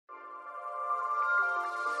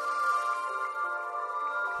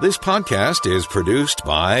This podcast is produced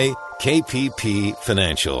by KPP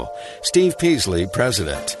Financial. Steve Peasley,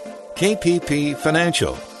 President. KPP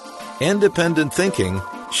Financial. Independent thinking,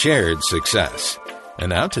 shared success. And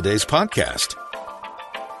now today's podcast.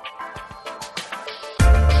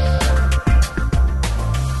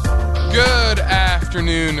 Good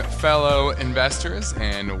afternoon, fellow investors,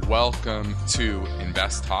 and welcome to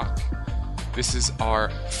Invest Talk. This is our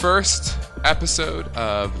first episode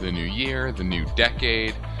of the new year, the new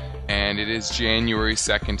decade, and it is January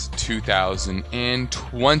 2nd,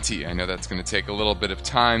 2020. I know that's going to take a little bit of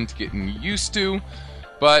time to get used to,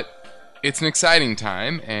 but it's an exciting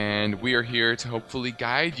time, and we are here to hopefully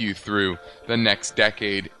guide you through the next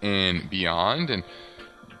decade and beyond, and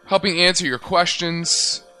helping answer your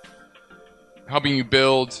questions, helping you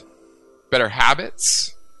build better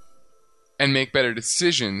habits and make better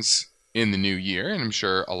decisions in the new year. And I'm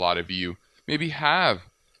sure a lot of you maybe have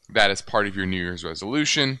that as part of your New Year's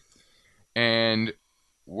resolution. And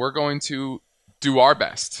we're going to do our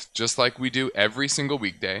best, just like we do every single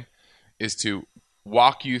weekday, is to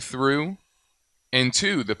walk you through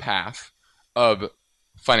into the path of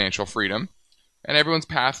financial freedom. And everyone's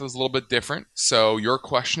path is a little bit different, so your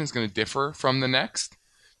question is going to differ from the next.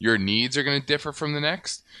 Your needs are going to differ from the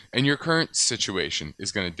next, and your current situation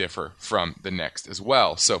is going to differ from the next as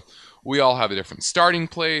well. So we all have a different starting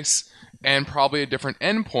place and probably a different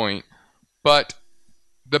end point, but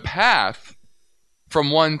the path from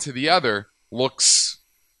one to the other looks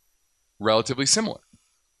relatively similar.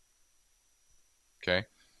 Okay?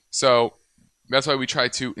 So that's why we try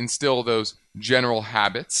to instill those general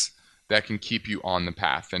habits that can keep you on the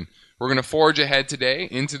path. And we're going to forge ahead today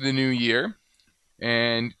into the new year.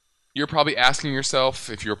 And you're probably asking yourself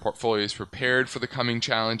if your portfolio is prepared for the coming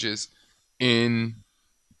challenges in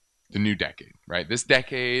the new decade, right? This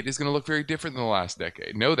decade is going to look very different than the last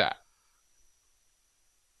decade. Know that.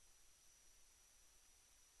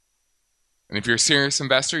 And if you're a serious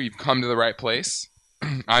investor, you've come to the right place.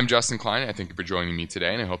 I'm Justin Klein. I thank you for joining me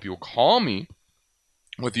today, and I hope you will call me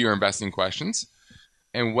with your investing questions.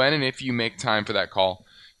 And when and if you make time for that call,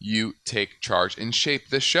 you take charge and shape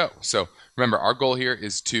this show. So remember, our goal here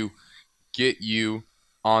is to get you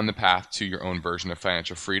on the path to your own version of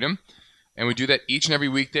financial freedom. And we do that each and every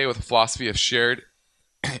weekday with a philosophy of shared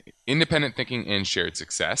independent thinking and shared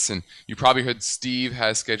success. And you probably heard Steve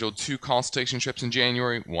has scheduled 2 consultation trips in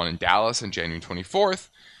January, one in Dallas on January 24th.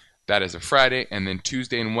 That is a Friday. And then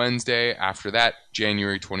Tuesday and Wednesday after that,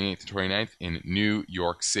 January 28th to 29th in New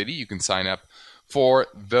York City. You can sign up for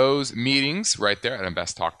those meetings right there at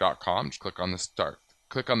investtalk.com. Just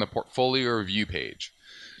click on the portfolio review page.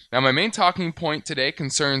 Now, my main talking point today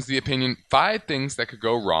concerns the opinion 5 things that could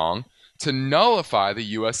go wrong to nullify the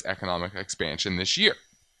U.S. economic expansion this year.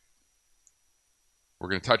 We're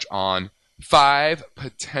going to touch on 5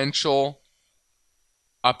 potential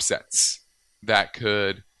upsets that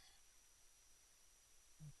could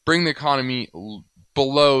bring the economy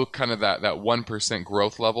below kind of that 1%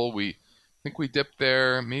 growth level. I think we dipped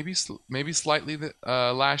there maybe slightly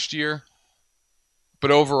last year. But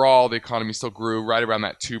overall, the economy still grew right around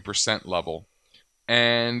that 2% level.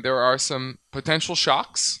 And there are some potential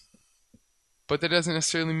shocks, but that doesn't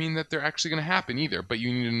necessarily mean that they're actually going to happen either. But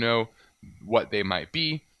you need to know what they might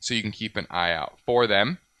be so you can keep an eye out for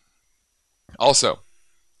them. Also,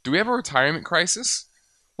 do we have a retirement crisis?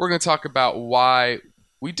 We're going to talk about why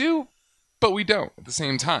we do, but we don't at the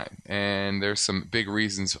same time. And there's some big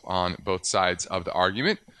reasons on both sides of the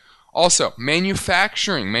argument. Also,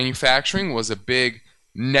 manufacturing. Manufacturing was a big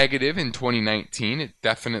negative in 2019. It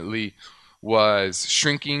definitely was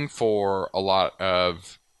shrinking for a lot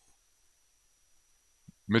of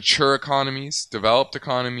mature economies, developed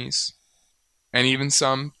economies, and even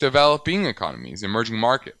some developing economies, emerging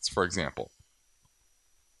markets, for example.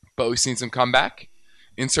 But we've seen some comeback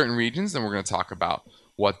in certain regions, and we're going to talk about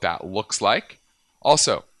what that looks like.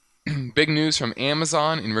 Also, big news from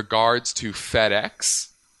Amazon in regards to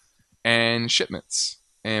FedEx and shipments,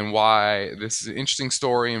 and why this is an interesting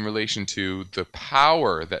story in relation to the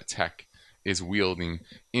power that tech is wielding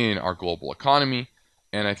in our global economy.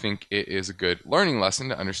 And I think it is a good learning lesson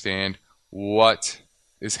to understand what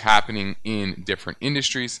is happening in different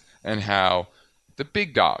industries and how the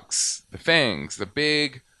big dogs, the FANGs, the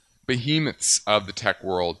big behemoths of the tech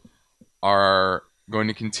world are going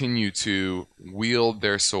to continue to wield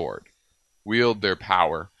their sword, wield their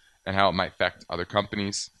power, and how it might affect other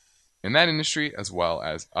companies in that industry as well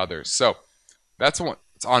as others. So that's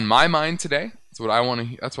what's on my mind today. That's what I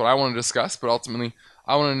want to discuss, but ultimately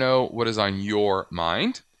I want to know what is on your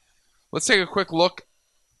mind. Let's take a quick look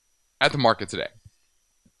at the market today.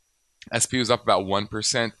 SP was up about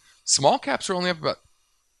 1%. Small caps are only up about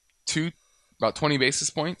about 20 basis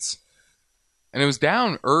points. And it was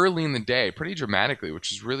down early in the day, pretty dramatically,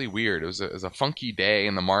 which is really weird. It was a funky day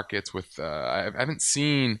in the markets with, I haven't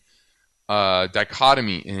seen a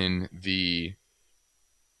dichotomy in the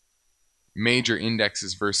major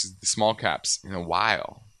indexes versus the small caps in a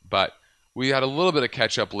while. But we had a little bit of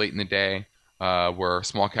catch up late in the day where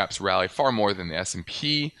small caps rallied far more than the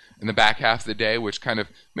S&P in the back half of the day, which kind of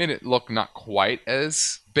made it look not quite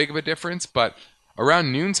as big of a difference. But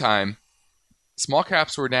around noontime, small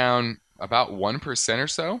caps were down about 1% or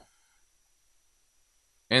so,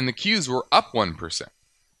 and the Qs were up 1%,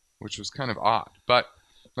 which was kind of odd. But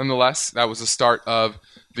nonetheless, that was the start of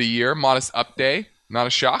the year. Modest up day, not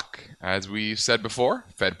a shock. As we said before,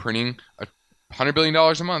 Fed printing $100 billion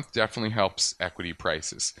a month definitely helps equity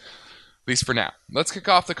prices, at least for now. Let's kick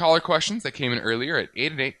off the caller questions that came in earlier at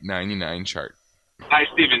 888-99-CHART. Hi,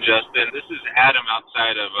 Steve and Justin. This is Adam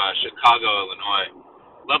outside of Chicago, Illinois.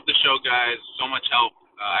 Love the show, guys. So much help.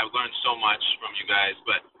 I've learned so much from you guys.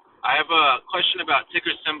 But I have a question about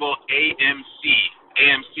ticker symbol AMC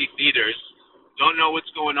Theaters. Don't know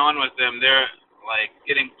what's going on with them. They're like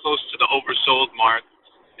getting close to the oversold mark,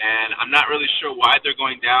 and I'm not really sure why they're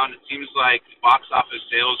going down. It seems like box office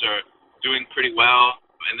sales are doing pretty well,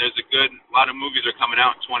 and there's a lot of movies are coming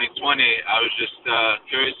out in 2020. I was just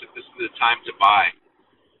curious if this is the time to buy.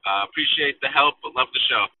 Appreciate the help, but love the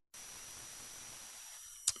show.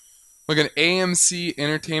 Look at AMC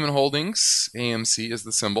Entertainment Holdings. AMC is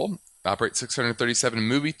the symbol. Operates 637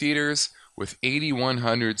 movie theaters with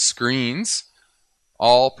 8,100 screens,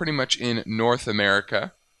 all pretty much in North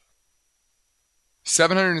America.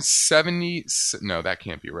 770, no, that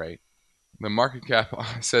can't be right. The market cap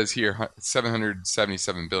says here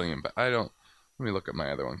 777 billion, but let me look at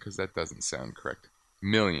my other one because that doesn't sound correct.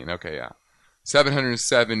 Million, okay, yeah.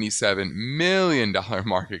 $777 million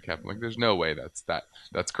market cap. Like, there's no way that's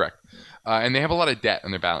correct. And they have a lot of debt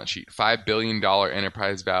on their balance sheet. $5 billion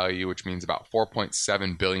enterprise value, which means about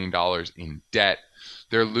 $4.7 billion in debt.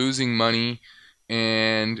 They're losing money,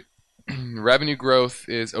 and revenue growth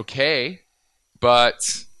is okay,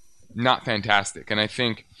 but not fantastic. And I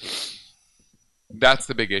think that's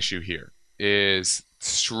the big issue here, is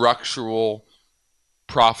structural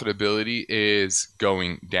profitability is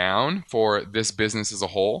going down for this business as a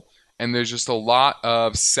whole, and there's just a lot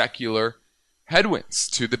of secular headwinds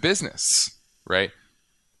to the business, right?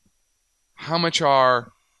 How much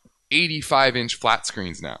are 85-inch flat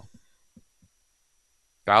screens now?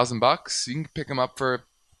 $1,000? You can pick them up for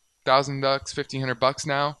 $1,000, $1,500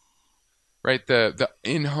 now, right? The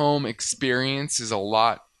in-home experience is a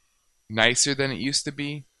lot nicer than it used to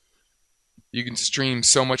be. You can stream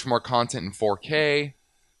so much more content in 4K.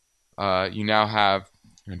 You now have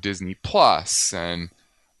Disney Plus and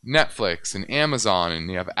Netflix and Amazon, and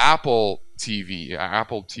you have Apple TV.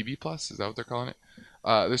 Apple TV Plus, is that what they're calling it?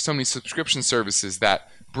 There's so many subscription services that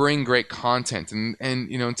bring great content, and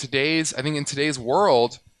in today's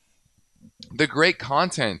world, the great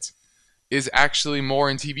content is actually more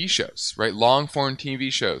in TV shows, right? Long form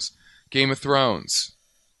TV shows, Game of Thrones,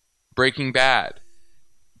 Breaking Bad.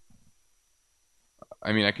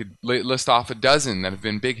 I mean, I could list off a dozen that have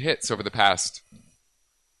been big hits over the past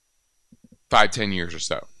 5-10 years or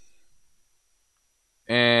so.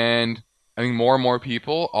 And I think more and more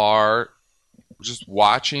people are just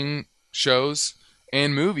watching shows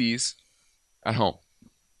and movies at home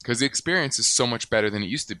because the experience is so much better than it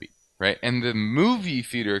used to be, right? And the movie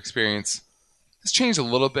theater experience has changed a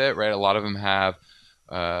little bit, right? A lot of them have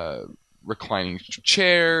reclining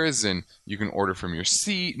chairs, and you can order from your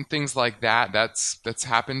seat and things like that. That's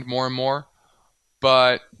happened more and more,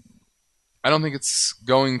 but I don't think it's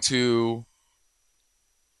going to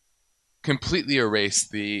completely erase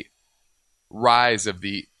the rise of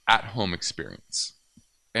the at-home experience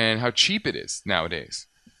and how cheap it is nowadays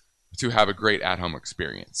to have a great at-home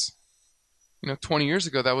experience. 20 years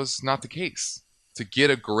ago, that was not the case. To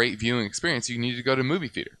get a great viewing experience, you need to go to a movie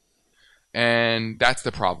theater, and that's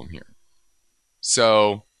the problem here.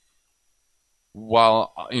 So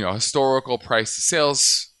while, historical price to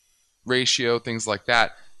sales ratio, things like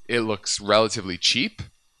that, it looks relatively cheap.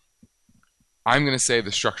 I'm going to say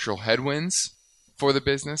the structural headwinds for the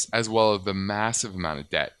business, as well as the massive amount of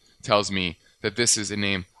debt, tells me that this is a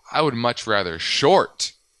name I would much rather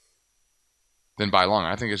short than buy long.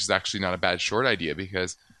 I think it's actually not a bad short idea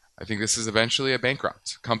because I think this is eventually a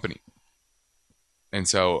bankrupt company. And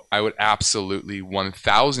so I would absolutely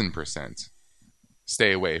 1,000%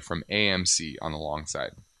 stay away from AMC on the long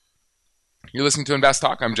side. You're listening to Invest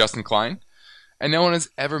Talk. I'm Justin Klein. And no one has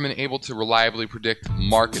ever been able to reliably predict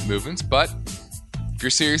market movements. But if you're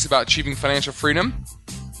serious about achieving financial freedom,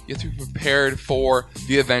 you have to be prepared for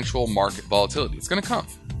the eventual market volatility. It's going to come.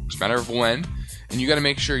 It's a matter of when, and you got to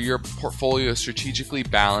make sure your portfolio is strategically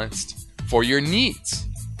balanced for your needs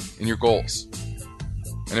and your goals.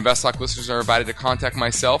 And InvestTalk listeners are invited to contact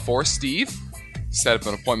myself or Steve to set up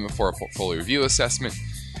an appointment for a portfolio review assessment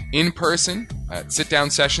in person at sit-down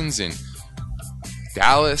sessions in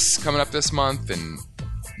Dallas coming up this month, and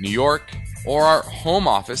New York, or our home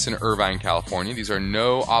office in Irvine, California. These are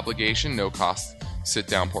no obligation, no cost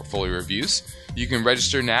sit-down portfolio reviews. You can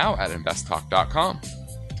register now at investtalk.com.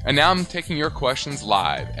 And now I'm taking your questions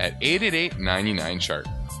live at 888-99-CHART.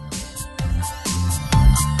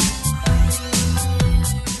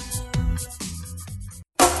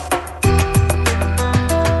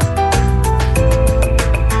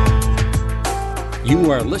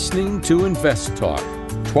 You are listening to Invest Talk.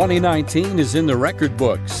 2019 is in the record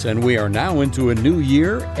books, and we are now into a new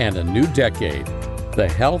year and a new decade. The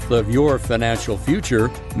health of your financial future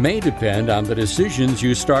may depend on the decisions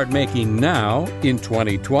you start making now in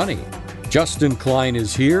 2020. Justin Klein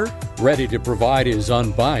is here, ready to provide his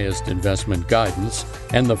unbiased investment guidance,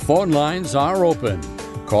 and the phone lines are open.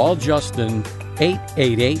 Call Justin,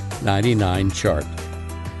 888-99-CHART.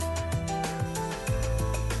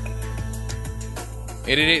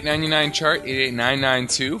 888-99-CHART,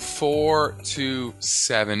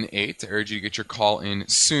 888-992-4278. I urge you to get your call in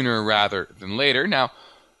sooner rather than later. Now,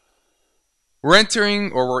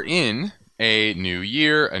 we're in a new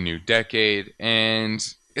year, a new decade,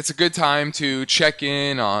 and it's a good time to check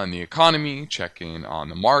in on the economy, check in on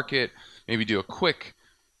the market, maybe do a quick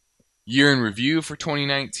year in review for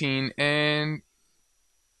 2019, and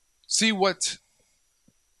see what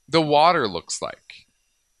the water looks like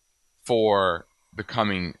for the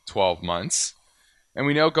coming 12 months. And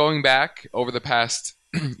we know going back over the past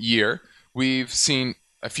year, we've seen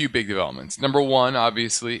a few big developments. Number one,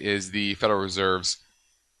 obviously, is the Federal Reserve's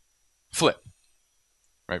flip,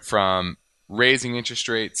 right? From raising interest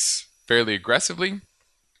rates fairly aggressively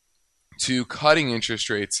to cutting interest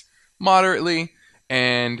rates moderately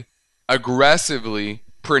and aggressively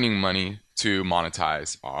printing money to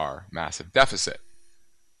monetize our massive deficit.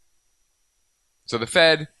 So the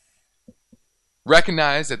Fed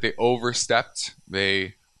recognized that they overstepped.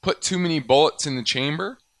 They put too many bullets in the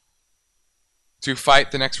chamber to fight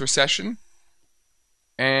the next recession,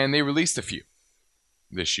 and they released a few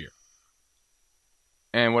this year.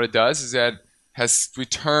 And what it does is that has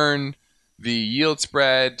returned the yield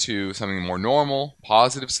spread to something more normal,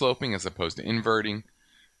 positive sloping as opposed to inverting.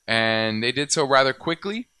 And they did so rather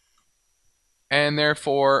quickly, and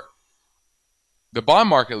therefore the bond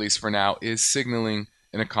market, at least for now, is signaling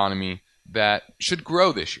an economy that should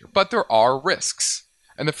grow this year. But there are risks.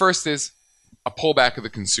 And the first is a pullback of the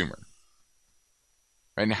consumer.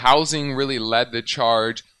 And housing really led the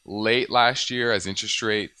charge late last year as interest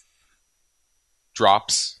rate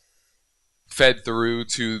drops fed through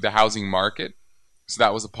to the housing market. So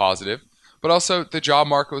that was a positive. But also the job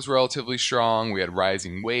market was relatively strong. We had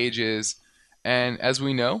rising wages. And as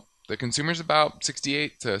we know, the consumer is about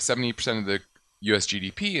 68 to 70% of the US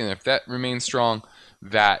GDP. And if that remains strong,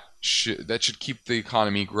 that should keep the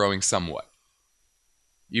economy growing somewhat.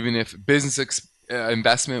 Even if business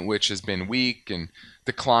investment, which has been weak and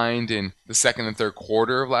declined in the second and third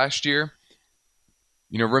quarter of last year,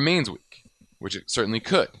 remains weak, which it certainly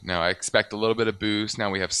could. Now, I expect a little bit of boost. Now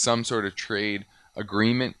we have some sort of trade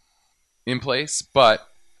agreement in place, but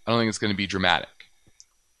I don't think it's going to be dramatic.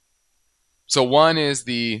 So one is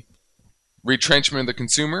the retrenchment of the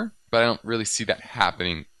consumer, but I don't really see that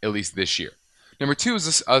happening, at least this year. Number two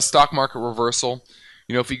is a stock market reversal.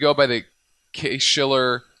 If we go by the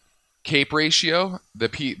Case-Shiller CAPE ratio, the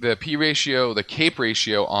CAPE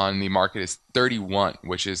ratio on the market is 31,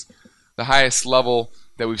 which is the highest level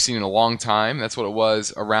that we've seen in a long time. That's what it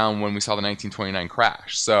was around when we saw the 1929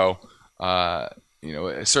 crash. So,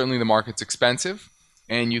 certainly the market's expensive,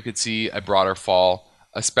 and you could see a broader fall,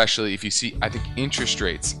 especially if you see, I think, interest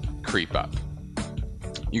rates creep up.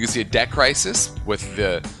 You can see a debt crisis with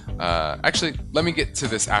the actually, let me get to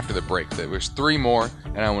this after the break. There's three more,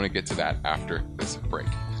 and I want to get to that after this break.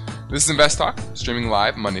 This is Invest Talk, streaming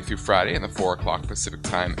live Monday through Friday in the 4 o'clock Pacific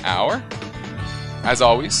Time hour. As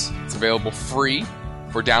always, it's available free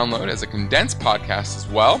for download as a condensed podcast as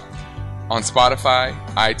well on Spotify,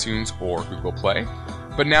 iTunes, or Google Play.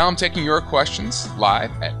 But now I'm taking your questions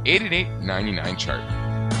live at 888-99-CHART.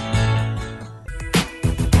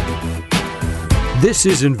 This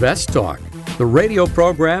is Invest Talk, the radio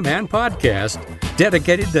program and podcast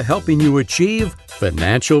dedicated to helping you achieve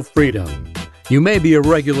financial freedom. You may be a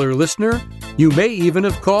regular listener. You may even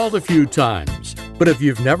have called a few times. But if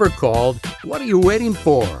you've never called, what are you waiting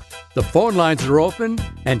for? The phone lines are open,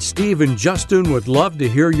 and Steve and Justin would love to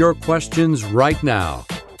hear your questions right now.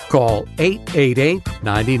 Call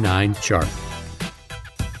 888-99-CHART.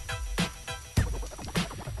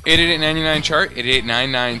 888-99-CHART,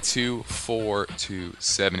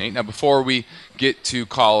 888-992-4278. Now, before we get to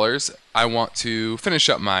callers, I want to finish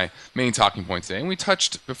up my main talking points today. And we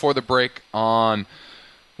touched before the break on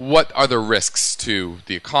what are the risks to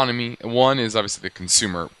the economy. One is obviously the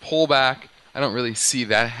consumer pullback. I don't really see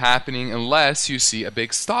that happening unless you see a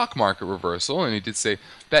big stock market reversal. And he did say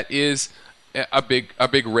that is a big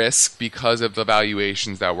risk because of the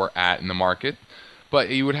valuations that we're at in the market. But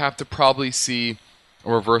you would have to probably see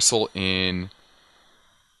a reversal in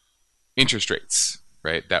interest rates,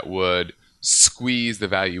 right? That would squeeze the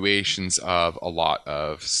valuations of a lot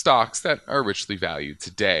of stocks that are richly valued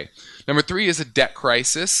today. Number 3 is a debt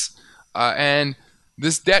crisis. And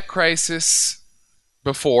this debt crisis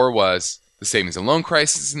before was the savings and loan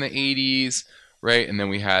crisis in the 80s, right? And then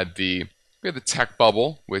we had the tech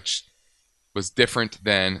bubble, which was different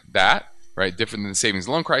than that, right? Different than the savings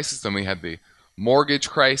and loan crisis. Then we had the mortgage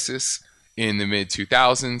crisis in the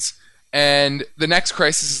mid-2000s. And the next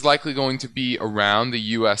crisis is likely going to be around the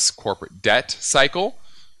U.S. corporate debt cycle.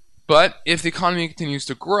 But if the economy continues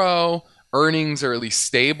to grow, earnings are at least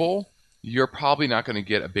stable, you're probably not going to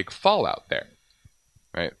get a big fallout there,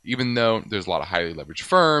 right? Even though there's a lot of highly leveraged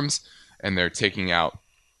firms, and they're taking out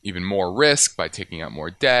even more risk by taking out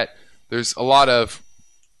more debt. There's a lot of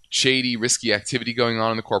shady, risky activity going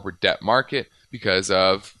on in the corporate debt market because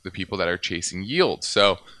of the people that are chasing yield.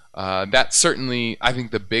 So that's certainly, I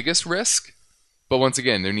think, the biggest risk. But once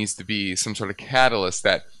again, there needs to be some sort of catalyst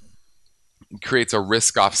that creates a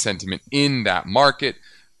risk-off sentiment in that market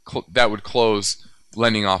that would close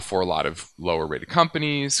lending off for a lot of lower-rated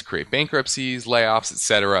companies, create bankruptcies, layoffs,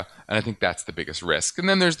 etc. And I think that's the biggest risk. And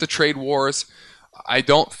then there's the trade wars. I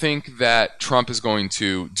don't think that Trump is going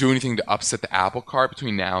to do anything to upset the apple cart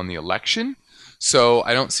between now and the election. So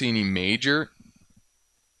I don't see any major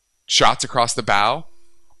shots across the bow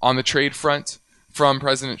on the trade front from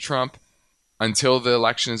President Trump until the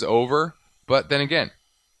election is over. But then again,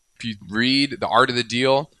 if you read The Art of the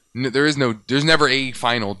Deal, there's never a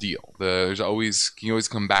final deal. You can always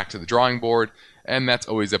come back to the drawing board, and that's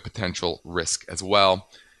always a potential risk as well.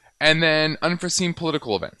 And then unforeseen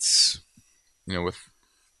political events. With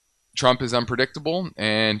Trump is unpredictable,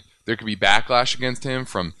 and there could be backlash against him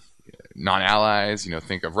from non-allies.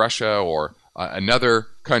 Think of Russia or another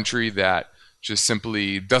country that just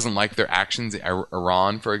simply doesn't like their actions,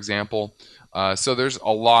 Iran, for example. So there's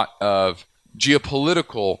a lot of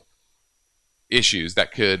geopolitical issues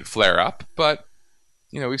that could flare up, but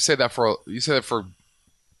we've said that for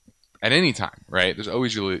at any time, right? There's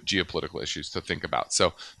always geopolitical issues to think about.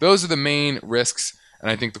 So those are the main risks, and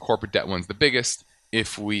I think the corporate debt one's the biggest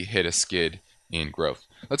if we hit a skid in growth.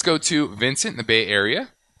 Let's go to Vincent in the Bay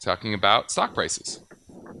Area talking about stock prices.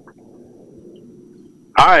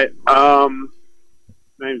 Hi, my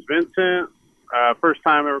name's Vincent. First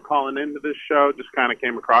time ever calling into this show, just kind of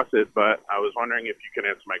came across it, but I was wondering if you can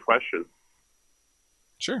answer my question.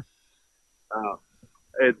 Sure. I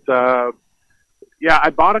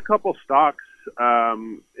bought a couple stocks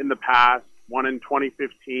in the past, one in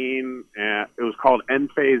 2015, and it was called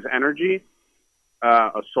Enphase Energy,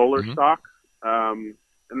 a solar stock. And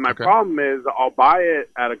my problem is I'll buy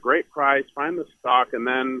it at a great price, find the stock, and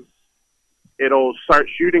then it'll start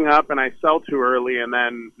shooting up and I sell too early. And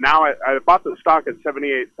then now I bought the stock at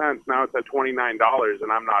 78 cents. Now it's at $29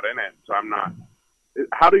 and I'm not in it. So I'm not.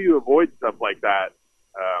 How do you avoid stuff like that?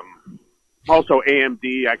 Also,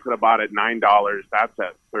 AMD, I could have bought at $9. That's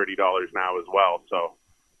at $30 now as well. So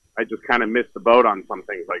I just kind of missed the boat on some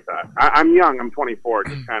things like that. I'm young. I'm 24,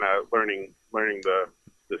 just kind of learning the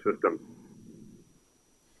system.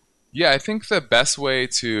 Yeah, I think the best way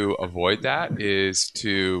to avoid that is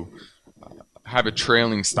to have a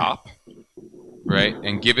trailing stop, right,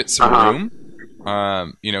 and give it some room.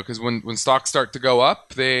 Because when stocks start to go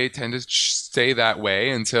up, they tend to stay that way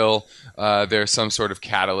until there's some sort of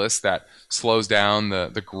catalyst that slows down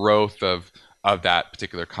the growth of that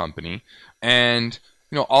particular company. And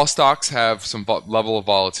all stocks have some level of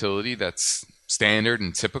volatility that's standard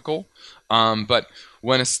and typical. But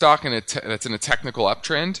when a stock that's in a technical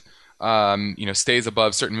uptrend, stays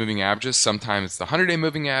above certain moving averages. Sometimes it's the 100-day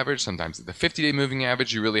moving average. Sometimes it's the 50-day moving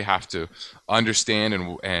average. You really have to understand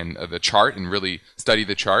and the chart and really study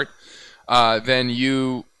the chart. Then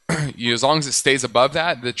you as long as it stays above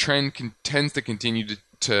that, the trend tends to continue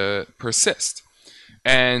to persist.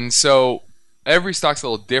 And so every stock's a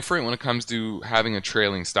little different when it comes to having a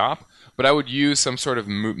trailing stop. But I would use some sort of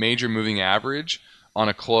major moving average on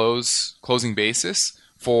a closing basis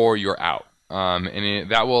for your out.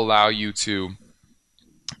 That will allow you to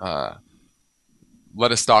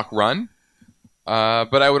let a stock run.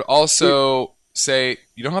 But I would also say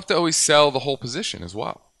you don't have to always sell the whole position as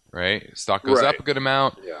well, right? Stock goes up a good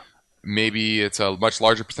amount. Yeah. Maybe it's a much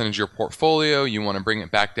larger percentage of your portfolio. You want to bring it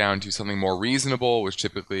back down to something more reasonable, which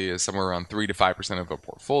typically is somewhere around 3 to 5% of a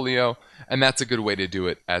portfolio. And that's a good way to do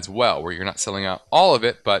it as well, where you're not selling out all of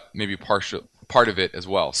it, but maybe part of it as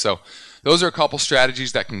well. So those are a couple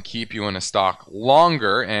strategies that can keep you in a stock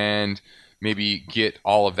longer and maybe get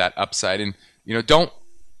all of that upside. And, don't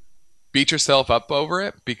beat yourself up over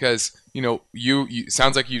it because, you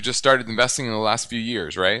sounds like you just started investing in the last few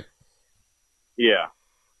years, right? Yeah.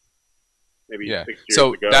 Maybe 6 years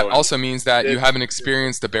so ago. That also means that you haven't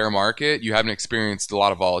experienced a bear market. You haven't experienced a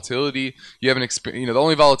lot of volatility. You haven't the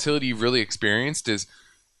only volatility you've really experienced is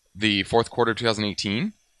the fourth quarter of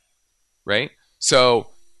 2018, right? So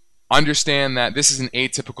understand that this is an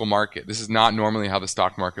atypical market. This is not normally how the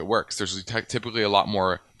stock market works. There's typically a lot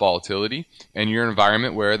more volatility, and you're in an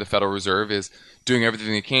environment where the Federal Reserve is doing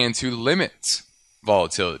everything they can to limit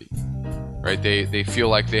volatility, right? They feel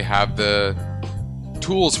like they have the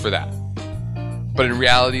tools for that. But in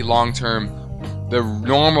reality, long term, the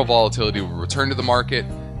normal volatility will return to the market,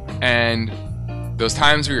 and those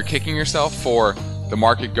times where you're kicking yourself for the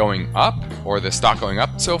market going up or the stock going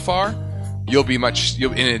up so far, you'll be in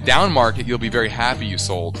a down market, you'll be very happy you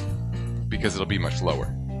sold because it'll be much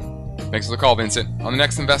lower. Thanks for the call, Vincent. On the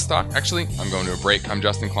next Invest Talk, actually, I'm going to a break. I'm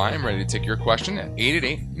Justin Klein. I'm ready to take your question at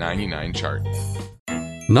 888-99-CHART.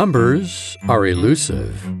 Numbers are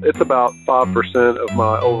elusive. It's about 5% of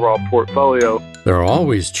my overall portfolio. They're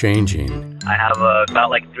always changing. I have about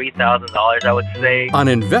like $3,000, I would say. On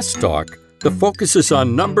Invest Talk, the focus is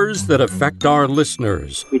on numbers that affect our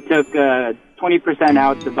listeners. We took 20%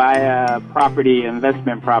 out to buy a property,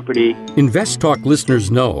 investment property. Invest Talk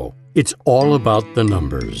listeners know it's all about the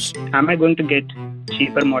numbers. Am I going to get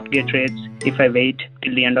cheaper mortgage rates if I wait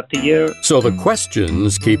till the end of the year? So the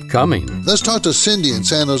questions keep coming. Let's talk to Cindy in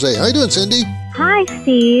San Jose. How you doing, Cindy? Hi,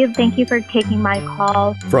 Steve. Thank you for taking my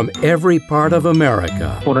call. From every part of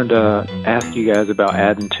America. I wanted to ask you guys about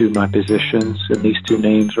adding to my positions in these two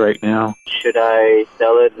names right now. Should I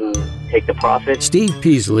sell it and take the profit? Steve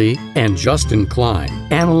Peasley and Justin Klein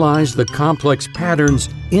analyze the complex patterns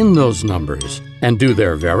in those numbers and do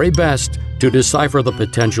their very best to decipher the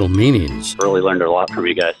potential meanings. Really learned a lot from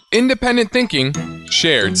you guys. Independent thinking,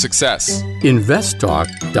 shared success.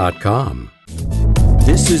 InvestTalk.com.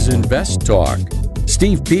 This is Invest Talk.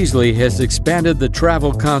 Steve Peasley has expanded the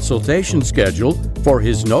travel consultation schedule for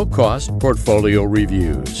his no-cost portfolio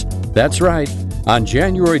reviews. That's right. On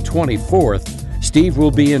January 24th, Steve will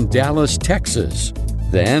be in Dallas, Texas.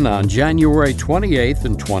 Then on January 28th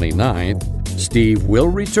and 29th, Steve will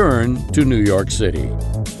return to New York City.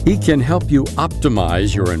 He can help you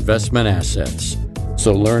optimize your investment assets.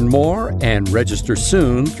 So learn more and register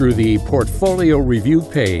soon through the portfolio review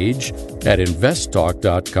page at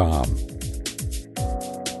investtalk.com.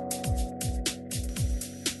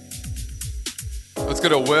 Let's go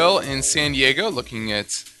to Will in San Diego looking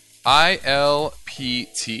at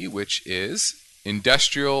ILPT, which is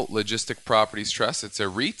Industrial Logistic Properties Trust. It's a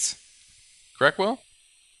REIT. Correct, Will?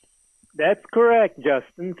 That's correct,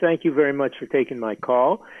 Justin. Thank you very much for taking my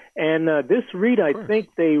call. And this REIT, I think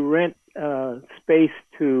they rent space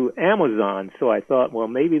to Amazon, so I thought, well,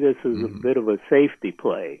 maybe this is a bit of a safety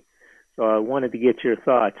play. So I wanted to get your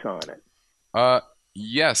thoughts on it.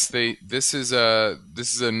 Yes, this is a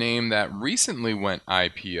name that recently went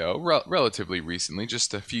IPO, relatively recently,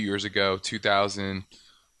 just a few years ago,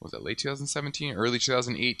 late 2017, early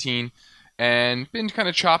 2018, and been kind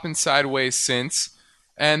of chopping sideways since.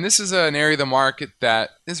 And this is an area of the market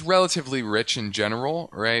that is relatively rich in general,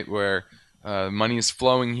 right? Where money is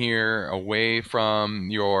flowing here away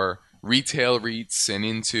from your retail REITs and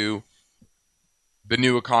into the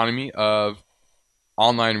new economy of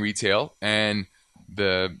online retail. And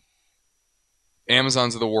the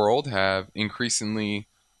Amazons of the world have increasingly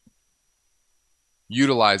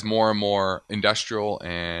utilized more and more industrial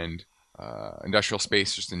and industrial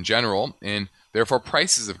space just in general, and therefore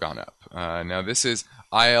prices have gone up. Now this is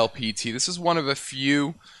ILPT. This is one of a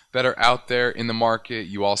few that are out there in the market.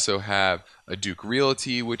 You also have a Duke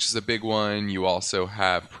Realty, which is a big one. You also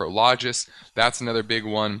have Prologis. That's another big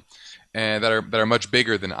one, and that are much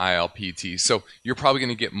bigger than ILPT. So you're probably going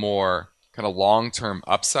to get more kind of long-term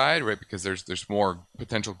upside, right? Because there's more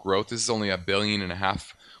potential growth. This is only $1.5 billion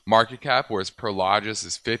market cap, whereas Prologis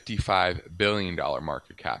is $55 billion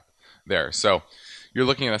market cap there. So you're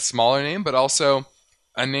looking at a smaller name, but also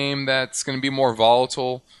a name that's going to be more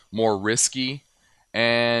volatile, more risky,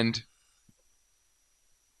 and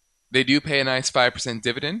they do pay a nice 5%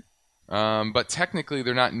 dividend, but technically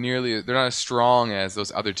they're not as strong as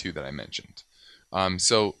those other two that I mentioned.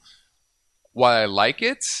 So while I like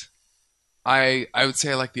it, I would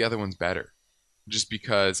say I like the other ones better, just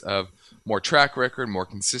because of more track record, more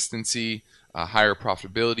consistency, higher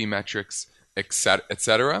profitability metrics,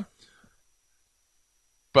 etc.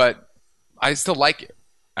 But I still like it.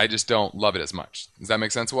 I just don't love it as much. Does that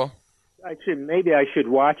make sense, Will? Maybe I should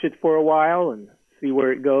watch it for a while and see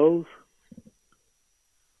where it goes.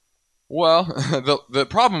 Well, the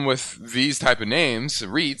problem with these type of names,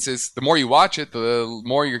 REITs, is the more you watch it, the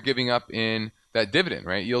more you're giving up in that dividend,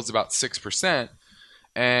 right? It yields about 6%,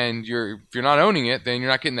 and if you're not owning it, then you're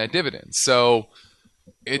not getting that dividend. So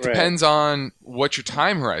it depends on what your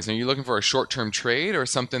time horizon. Are you looking for a short-term trade or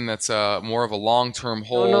something that's more of a long-term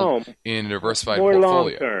hold in a diversified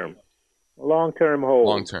portfolio? Long-term. Long-term hold.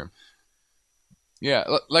 Long-term. Yeah,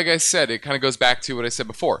 like I said, it kind of goes back to what I said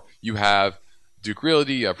before. You have Duke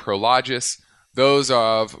Realty, you have Prologis. Those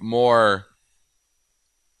of more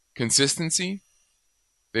consistency.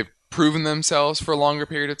 They've proven themselves for a longer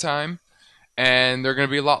period of time, and they're going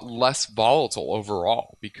to be a lot less volatile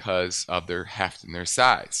overall because of their heft and their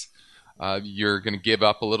size. You're going to give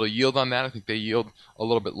up a little yield on that. I think they yield a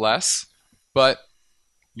little bit less, but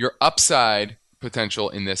your upside potential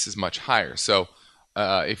in this is much higher. So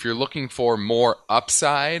if you're looking for more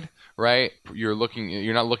upside, right, you're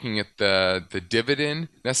not looking at the dividend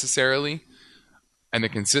necessarily and the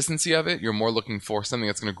consistency of it. You're more looking for something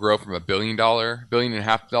that's going to grow from a $1 and a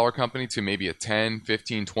half dollar company to maybe a 10,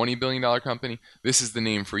 15, $20 billion company. This is the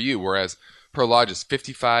name for you. Whereas Prologis,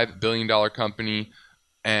 $55 billion company,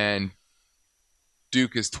 and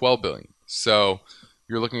Duke is $12 billion. So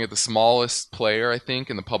you're looking at the smallest player, I think,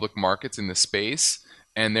 in the public markets in this space,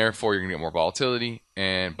 and therefore you're going to get more volatility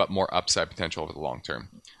but more upside potential over the long term.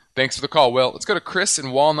 Thanks for the call, Will. Let's go to Chris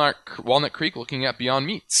in Walnut Creek looking at Beyond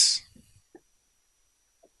Meats.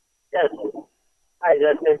 Yes. Hi,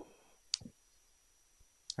 Justin.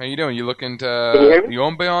 How you doing? You looking to you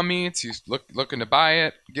own Beyond Meats? You looking to buy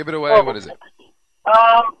it? Give it away? What is it?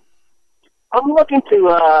 I'm looking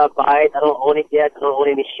to buy it. I don't own it yet. I don't own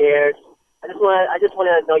any shares. I just want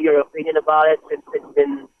to know your opinion about it since it's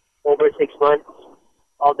been over 6 months.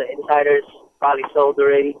 All the insiders probably sold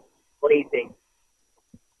already. What do you think?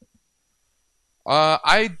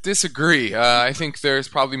 I disagree. I think there's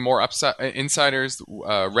probably more insiders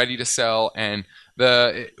ready to sell, and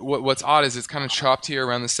what's odd is it's kind of chopped here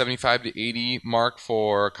around the 75 to 80 mark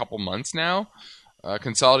for a couple months now,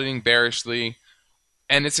 consolidating bearishly,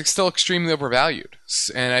 and it's still extremely overvalued.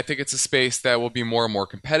 And I think it's a space that will be more and more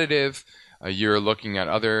competitive. You're looking at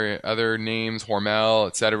other names, Hormel,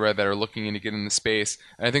 etc., that are looking into getting in the space.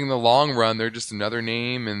 And I think in the long run, they're just another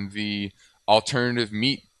name in the alternative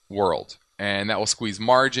meat world, and that will squeeze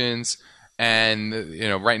margins. And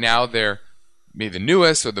right now they're maybe the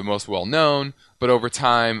newest or the most well-known, but over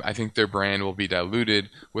time, I think their brand will be diluted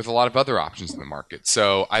with a lot of other options in the market.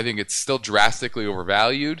 So I think it's still drastically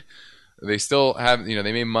overvalued. They still have, they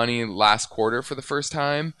made money last quarter for the first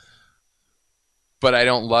time, but I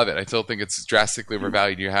don't love it. I still think it's drastically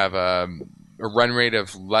overvalued. You have a run rate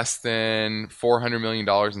of less than $400 million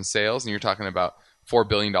in sales, and you're talking about $4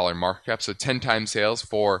 billion market cap, so 10 times sales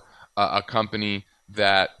for a company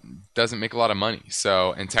that doesn't make a lot of money.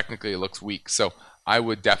 So, and technically it looks weak. So I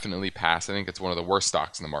would definitely pass. I think it's one of the worst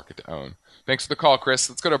stocks in the market to own. Thanks for the call, Chris.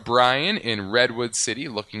 Let's go to Brian in Redwood City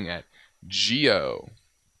looking at Geo.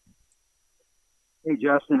 Hey,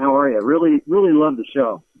 Justin, how are you? Really love the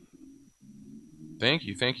show. Thank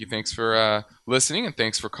you. Thanks for listening, and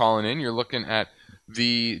thanks for calling in. You're looking at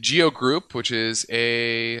the Geo Group, which is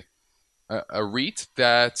a REIT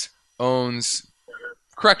that owns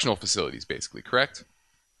correctional facilities, basically, correct?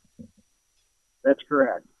 That's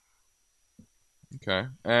correct. Okay.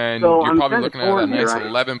 And so you're probably looking at a nice right?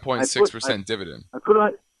 11.6% dividend.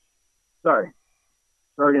 Sorry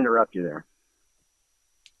to interrupt you there.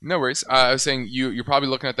 No worries. I was saying you're probably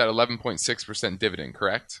looking at that 11.6% dividend,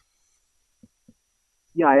 correct?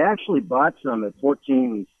 Yeah, I actually bought some at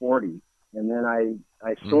 $14.40, and then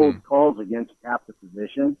I sold calls against half the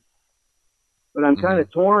position. But I'm kind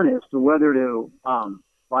of torn as to whether to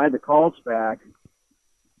buy the calls back.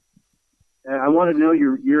 And I want to know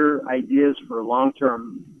your ideas for a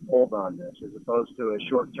long-term hold on this, as opposed to a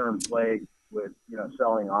short-term play with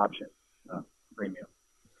selling option premium.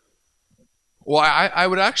 Well, I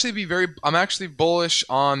would actually I'm actually bullish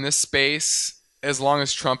on this space as long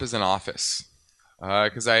as Trump is in office.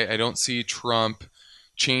 Because I don't see Trump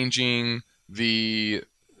changing the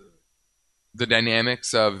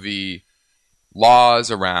dynamics of the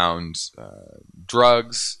laws around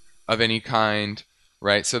drugs of any kind.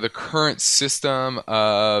 right? So the current system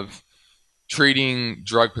of treating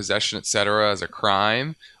drug possession, etc., as a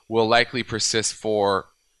crime will likely persist for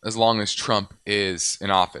as long as Trump is in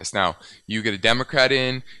office. Now, you get a Democrat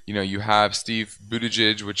in, you have Steve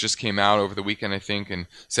Buttigieg, which just came out over the weekend, I think, and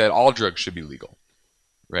said all drugs should be legal,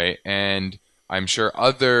 right? And I'm sure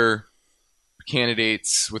other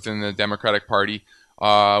candidates within the Democratic Party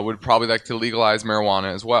would probably like to legalize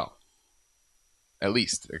marijuana as well, at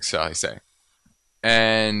least, shall I say.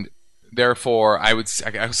 And therefore, I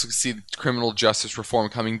also see criminal justice reform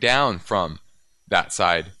coming down from that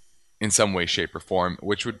side in some way, shape, or form,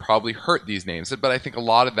 which would probably hurt these names. But I think a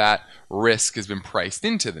lot of that risk has been priced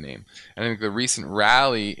into the name. And I think the recent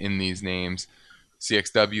rally in these names,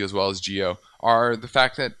 CXW as well as GEO, are the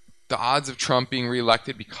fact that the odds of Trump being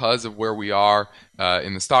reelected because of where we are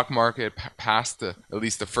in the stock market, past at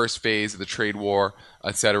least the first phase of the trade war,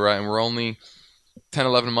 etc., and we're only 10,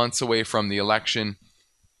 11 months away from the election,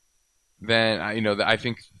 then I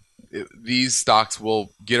think these stocks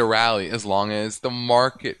will get a rally as long as the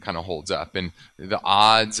market kind of holds up and the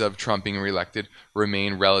odds of Trump being reelected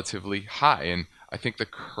remain relatively high. And I think the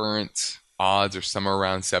current odds are somewhere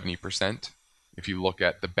around 70% if you look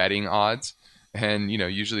at the betting odds. And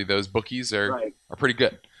usually those bookies are pretty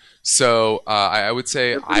good. So I would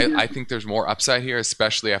say I think there's more upside here,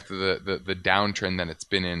 especially after the downtrend that it's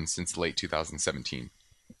been in since late 2017.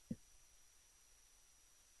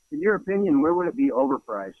 In your opinion, where would it be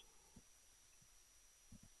overpriced?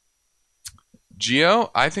 GEO,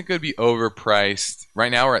 I think it would be overpriced.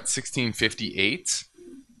 Right now we're at 1658.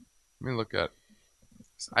 Let me look at.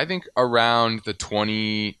 I think around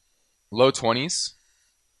the low 20s,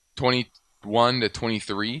 21 to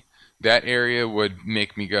 23. That area would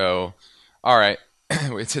make me go, all right.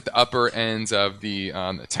 It's hit the upper ends of the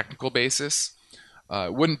technical basis.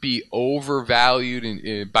 It wouldn't be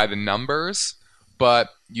overvalued by the numbers, but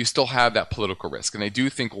you still have that political risk. And I do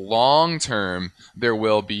think long term there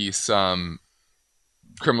will be some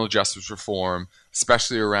criminal justice reform,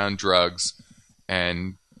 especially around drugs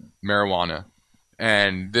and marijuana.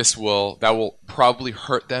 And that will probably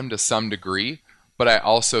hurt them to some degree, but I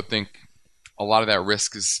also think a lot of that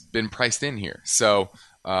risk has been priced in here. So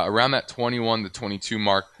around that 21 to 22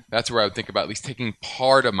 mark, that's where I would think about at least taking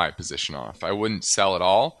part of my position off. I wouldn't sell it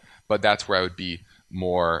all, but that's where I would be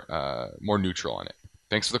more neutral on it.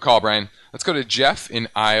 Thanks for the call, Brian. Let's go to Jeff in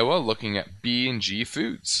Iowa looking at B&G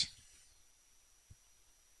Foods.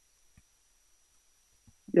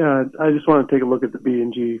 Yeah, I just want to take a look at the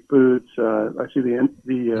B&G Foods. I see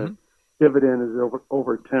the dividend is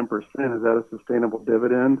over 10%. Is that a sustainable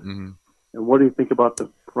dividend? Mm-hmm. And what do you think about the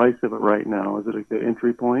price of it right now? Is it a good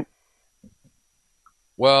entry point?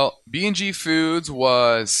 Well, B&G Foods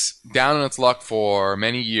was down on its luck for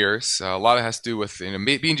many years. A lot of it has to do with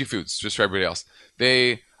B&G Foods, just for everybody else.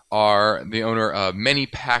 They are the owner of many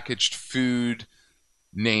packaged food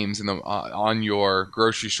names on your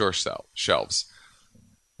grocery store shelves.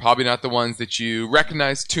 Probably not the ones that you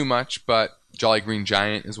recognize too much, but Jolly Green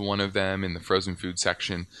Giant is one of them in the frozen food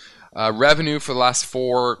section. Revenue for the last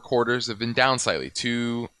 4 quarters have been down slightly,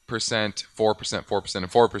 2%, 4%, 4%,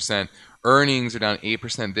 and 4%. Earnings are down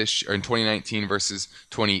 8% in 2019 versus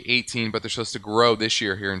 2018, but they're supposed to grow this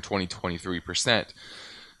year here in 2023%.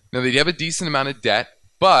 Now, they have a decent amount of debt,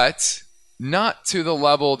 but not to the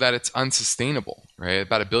level that it's unsustainable, right?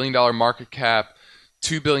 About $1 billion market cap,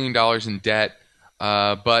 $2 billion in debt,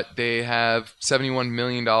 but they have $71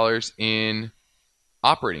 million in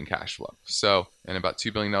operating cash flow, and about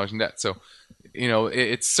 $2 billion in debt. So,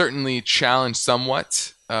 it's certainly challenged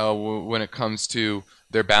somewhat when it comes to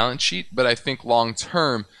their balance sheet, but I think long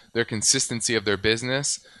term, their consistency of their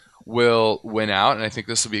business will win out, and I think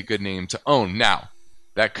this will be a good name to own. Now,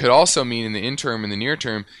 that could also mean in the interim, in the near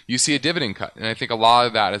term, you see a dividend cut, and I think a lot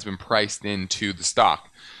of that has been priced into the stock.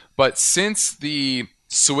 But since the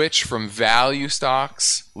switch from value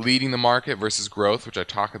stocks leading the market versus growth, which I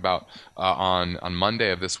talk about on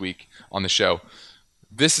Monday of this week on the show,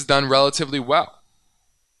 this has done relatively well.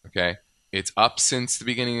 Okay, it's up since the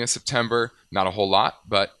beginning of September, not a whole lot,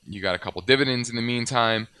 but you got a couple dividends in the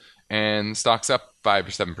meantime, and the stock's up 5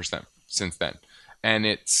 or 7% since then. And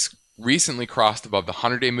it's recently crossed above the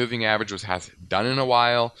 100-day moving average, which hasn't done in a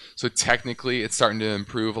while. So technically, it's starting to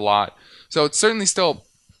improve a lot. So it's certainly still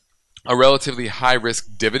a relatively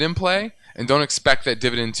high-risk dividend play, and don't expect that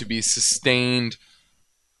dividend to be sustained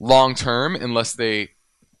long-term unless they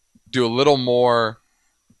do a little more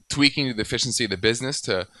tweaking to the efficiency of the business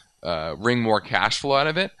to wring more cash flow out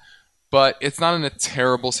of it. But it's not in a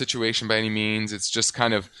terrible situation by any means. It's just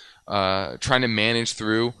kind of trying to manage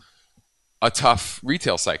through a tough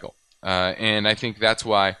retail cycle. And I think that's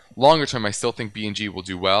why, longer term, I still think B&G will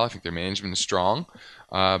do well. I think their management is strong,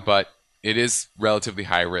 but it is relatively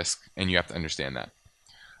high risk, and you have to understand that.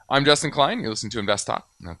 I'm Justin Klein. You're listening to Invest Talk.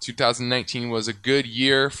 Now, 2019 was a good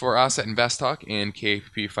year for us at Invest Talk and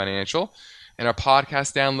KPP Financial, and our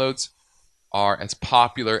podcast downloads are as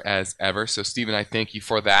popular as ever. So, Steve and I thank you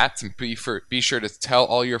for that. And be sure to tell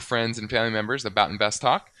all your friends and family members about Invest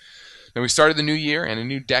Talk. Now, we started the new year and a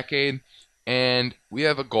new decade, and we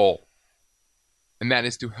have a goal, and that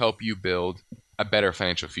is to help you build a better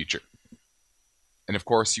financial future. And of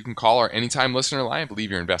course, you can call our Anytime Listener line,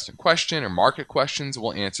 leave your investment question or market questions.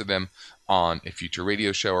 We'll answer them on a future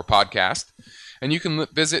radio show or podcast. And you can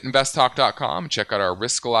visit investtalk.com and check out our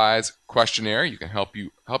Riskalyze questionnaire. You can help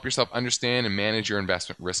yourself understand and manage your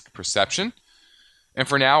investment risk perception. And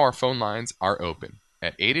for now, our phone lines are open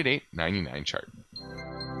at 888-99-CHART.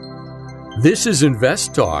 This is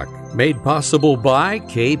Invest Talk, made possible by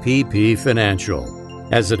KPP Financial.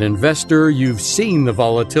 As an investor, you've seen the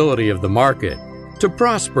volatility of the market. To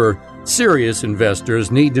prosper, serious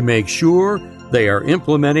investors need to make sure they are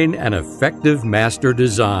implementing an effective master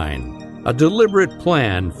design, a deliberate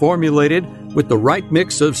plan formulated with the right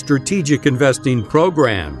mix of strategic investing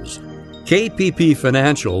programs. KPP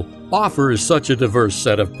Financial offers such a diverse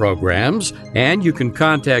set of programs, and you can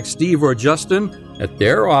contact Steve or Justin at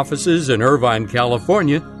their offices in Irvine,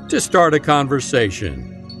 California, to start a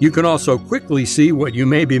conversation. You can also quickly see what you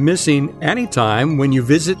may be missing anytime when you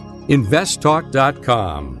visit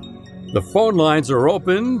investtalk.com. The phone lines are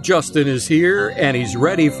open. Justin is here, and he's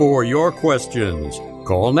ready for your questions.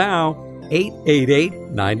 Call now,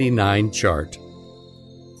 888-99-CHART.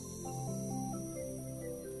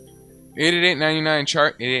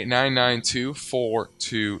 888-99-CHART,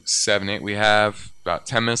 888-992-4278. We have about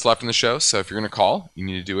 10 minutes left in the show, so if you're going to call, you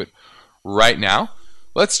need to do it right now.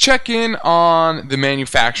 Let's check in on the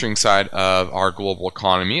manufacturing side of our global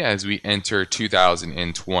economy as we enter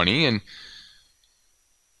 2020. And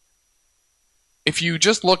if you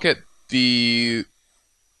just look at the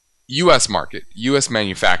U.S. market, U.S.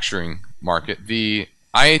 manufacturing market, the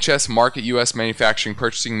IHS Markit U.S. Manufacturing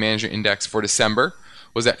Purchasing Manager Index for December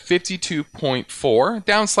was at 52.4,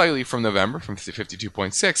 down slightly from November, from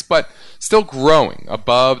 52.6, but still growing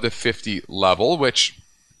above the 50 level, which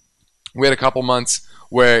we had a couple months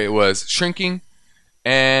where it was shrinking,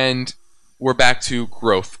 and we're back to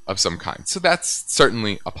growth of some kind. So that's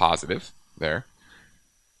certainly a positive there.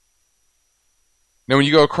 Now, when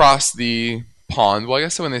you go across the pond, well, I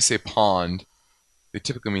guess when they say pond, they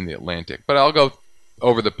typically mean the Atlantic, but I'll go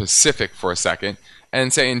over the Pacific for a second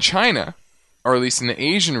and say in China, or at least in the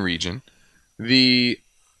Asian region, the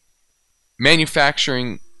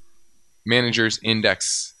manufacturing managers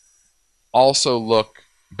index also look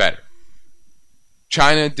better.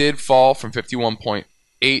 China did fall from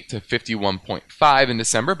 51.8 to 51.5 in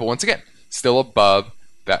December, but once again, still above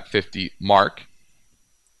that 50 mark.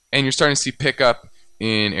 And you're starting to see pickup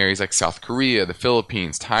in areas like South Korea, the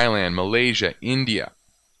Philippines, Thailand, Malaysia, India.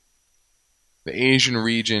 The Asian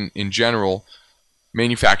region in general,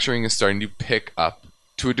 manufacturing is starting to pick up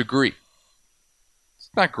to a degree. It's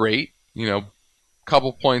not great, a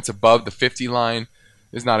couple points above the 50 line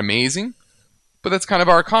is not amazing. But that's kind of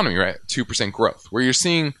our economy, right? 2% growth. Where you're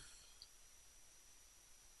seeing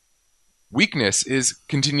weakness is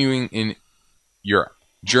continuing in Europe.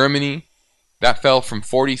 Germany, that fell from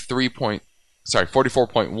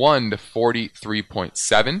 44.1 to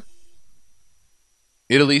 43.7.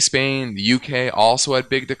 Italy, Spain, the UK also had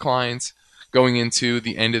big declines going into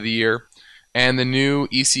the end of the year. And the new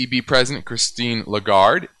ECB president, Christine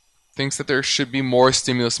Lagarde, thinks that there should be more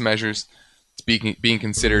stimulus measures being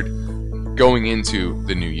considered going into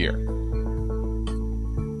the new year.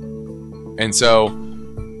 And so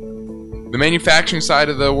the manufacturing side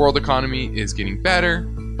of the world economy is getting better,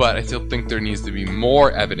 but I still think there needs to be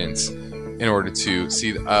more evidence in order to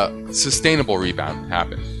see a sustainable rebound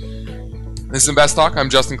happen. This is Invest Talk. I'm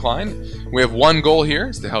Justin Klein. We have one goal here,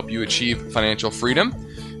 is to help you achieve financial freedom.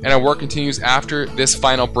 And our work continues after this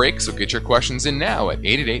final break, so get your questions in now at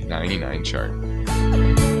 888-99-CHART.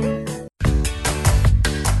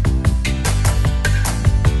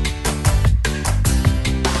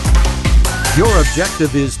 Your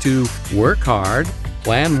objective is to work hard,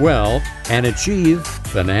 plan well, and achieve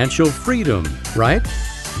financial freedom, right?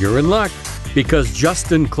 You're in luck, because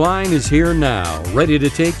Justin Klein is here now, ready to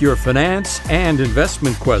take your finance and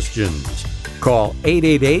investment questions. Call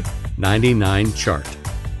 888-99-CHART.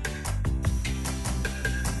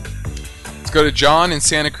 Let's go to John in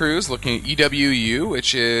Santa Cruz looking at EWU,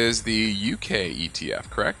 which is the UK ETF,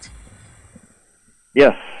 correct?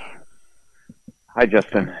 Yes. Hi,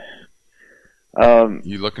 Justin.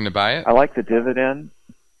 You looking to buy it? I like the dividend.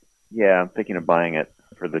 Yeah, I'm thinking of buying it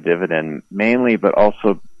for the dividend mainly, but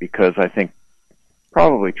also because I think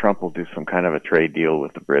probably Trump will do some kind of a trade deal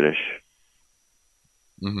with the British.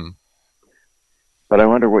 Mm-hmm. But I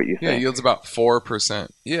wonder what you think. Yeah, it yields about 4%.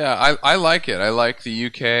 Yeah, I like it. I like the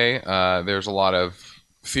UK. There's a lot of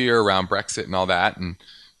fear around Brexit and all that, and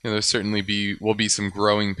there certainly will be some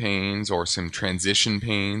growing pains or some transition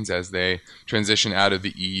pains as they transition out of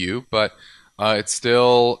the EU. But it's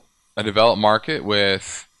still a developed market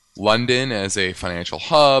with London as a financial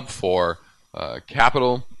hub for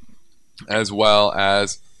capital, as well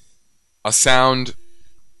as a sound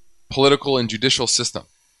political and judicial system.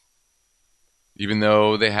 Even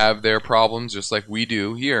though they have their problems, just like we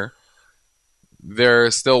do here, they're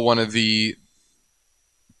still one of the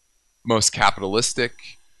most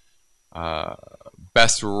capitalistic,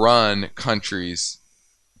 best-run countries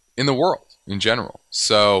in the world in general.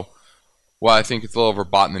 So, while I think it's a little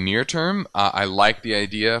overbought in the near term, I like the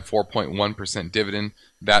idea. 4.1% dividend,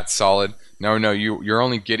 that's solid. No, you're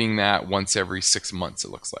only getting that once every 6 months, it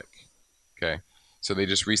looks like. Okay, so they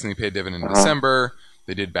just recently paid dividend in December.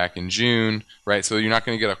 They did back in June, right? So you're not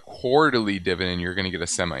going to get a quarterly dividend. You're going to get a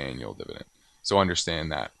semi-annual dividend. So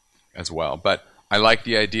understand that as well. But I like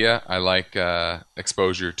the idea. I like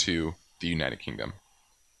exposure to the United Kingdom.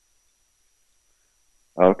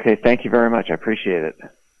 Okay, thank you very much. I appreciate it.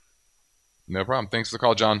 No problem. Thanks for the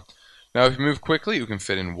call, John. Now, if you move quickly, you can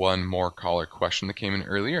fit in one more caller question that came in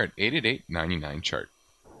earlier at 888-99-CHART.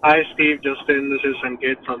 Hi, Steve, Justin. This is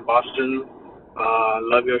Sanket from Boston.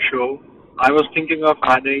 Love your show. I was thinking of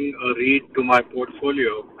adding a REIT to my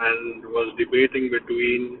portfolio and was debating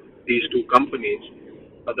between these two companies.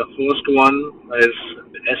 The first one is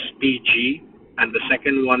SPG and the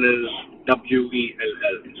second one is WELL,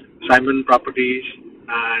 Simon Properties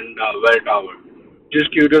and Welltower. Just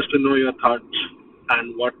curious to know your thoughts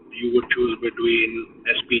and what you would choose between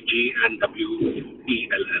SPG and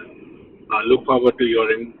WELL. Look forward to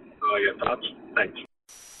hearing your thoughts. Thanks.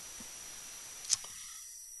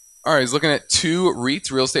 All right, he's looking at two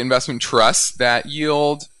REITs, real estate investment trusts, that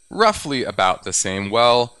yield roughly about the same.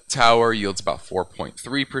 Welltower yields about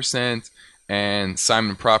 4.3%, and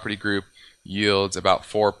Simon Property Group yields about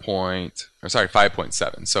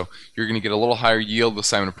 5.7. So you're going to get a little higher yield with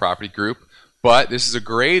Simon Property Group, but this is a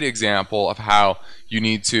great example of how you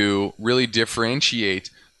need to really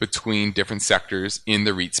differentiate between different sectors in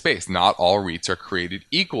the REIT space. Not all REITs are created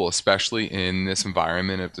equal, especially in this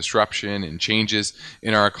environment of disruption and changes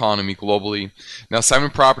in our economy globally. Now, Simon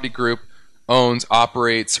Property Group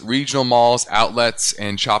operates regional malls, outlets,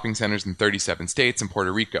 and shopping centers in 37 states and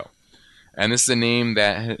Puerto Rico. And this is a name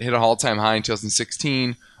that hit an all-time high in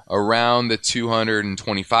 2016, around the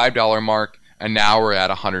 $225 mark, and now we're at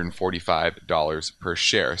 $145 per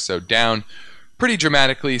share. So down pretty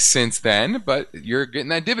dramatically since then, but you're getting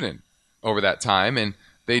that dividend over that time, and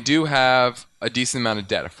they do have a decent amount of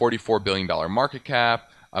debt, a $44 billion market cap,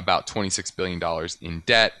 about $26 billion in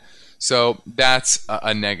debt. So that's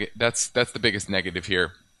that's the biggest negative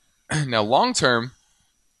here. Now, long term,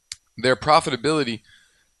 their profitability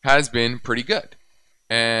has been pretty good,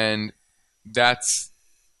 and that's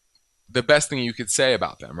the best thing you could say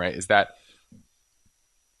about them, right? Is that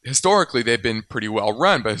historically they've been pretty well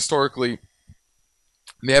run, but historically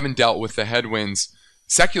they haven't dealt with the headwinds,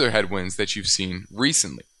 secular headwinds that you've seen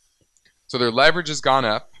recently. So their leverage has gone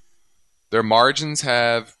up. Their margins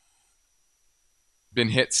have been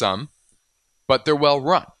hit some, but they're well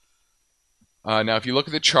run. Now, if you look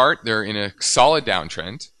at the chart, they're in a solid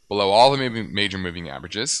downtrend below all the major moving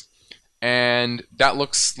averages, and that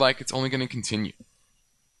looks like it's only going to continue,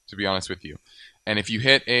 to be honest with you. And if you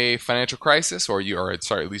hit a financial crisis,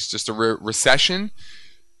 at least just a recession,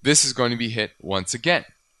 this is going to be hit once again.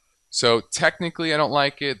 So technically, I don't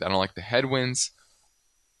like it. I don't like the headwinds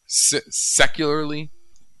secularly,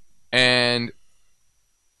 and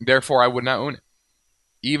therefore I would not own it,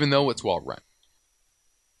 even though it's well run.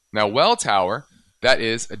 Now, Welltower, that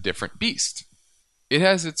is a different beast. It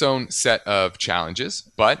has its own set of challenges,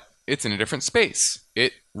 but it's in a different space.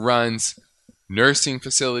 It runs nursing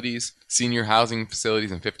facilities, senior housing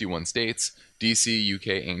facilities in 51 states, DC,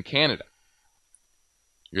 UK, and Canada.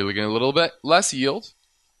 You're looking at a little bit less yield,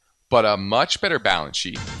 but a much better balance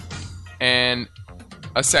sheet, and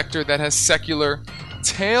a sector that has secular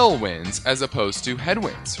tailwinds as opposed to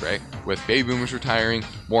headwinds, right? With baby boomers retiring,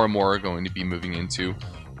 more and more are going to be moving into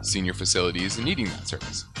senior facilities and needing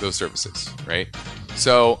those services, right?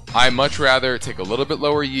 So I much rather take a little bit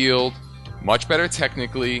lower yield, much better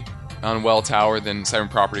technically on Welltower than Simon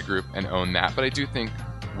Property Group, and own that. But I do think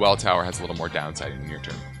Welltower has a little more downside in the near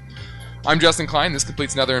term. I'm Justin Klein. This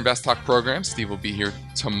completes another Invest Talk program. Steve will be here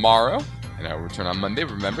tomorrow, and I will return on Monday.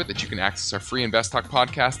 Remember that you can access our free Invest Talk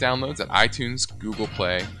podcast downloads at iTunes, Google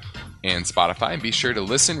Play, and Spotify. And be sure to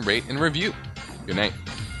listen, rate, and review. Good night.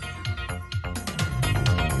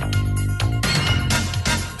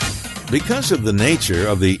 Because of the nature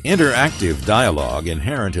of the interactive dialogue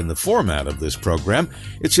inherent in the format of this program,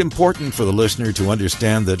 it's important for the listener to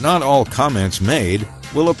understand that not all comments made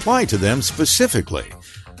will apply to them specifically.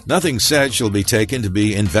 Nothing said shall be taken to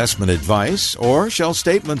be investment advice, or shall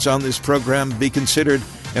statements on this program be considered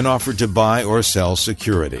an offer to buy or sell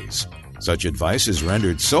securities. Such advice is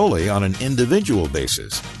rendered solely on an individual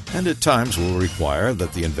basis, and at times will require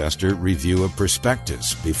that the investor review a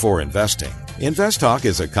prospectus before investing. Invest Talk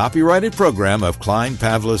is a copyrighted program of Klein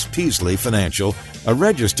Pavlis Peasley Financial, a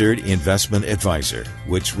registered investment advisor,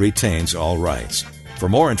 which retains all rights. For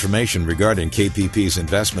more information regarding KPP's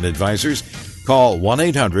investment advisors, call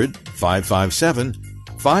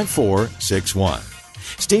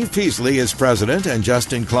 1-800-557-5461. Steve Peasley is President and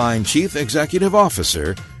Justin Klein Chief Executive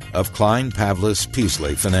Officer of Klein Pavlis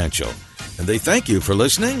Peasley Financial. And they thank you for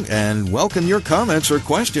listening and welcome your comments or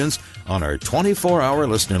questions on our 24-hour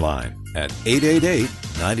listener line at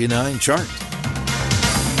 888-99-CHART.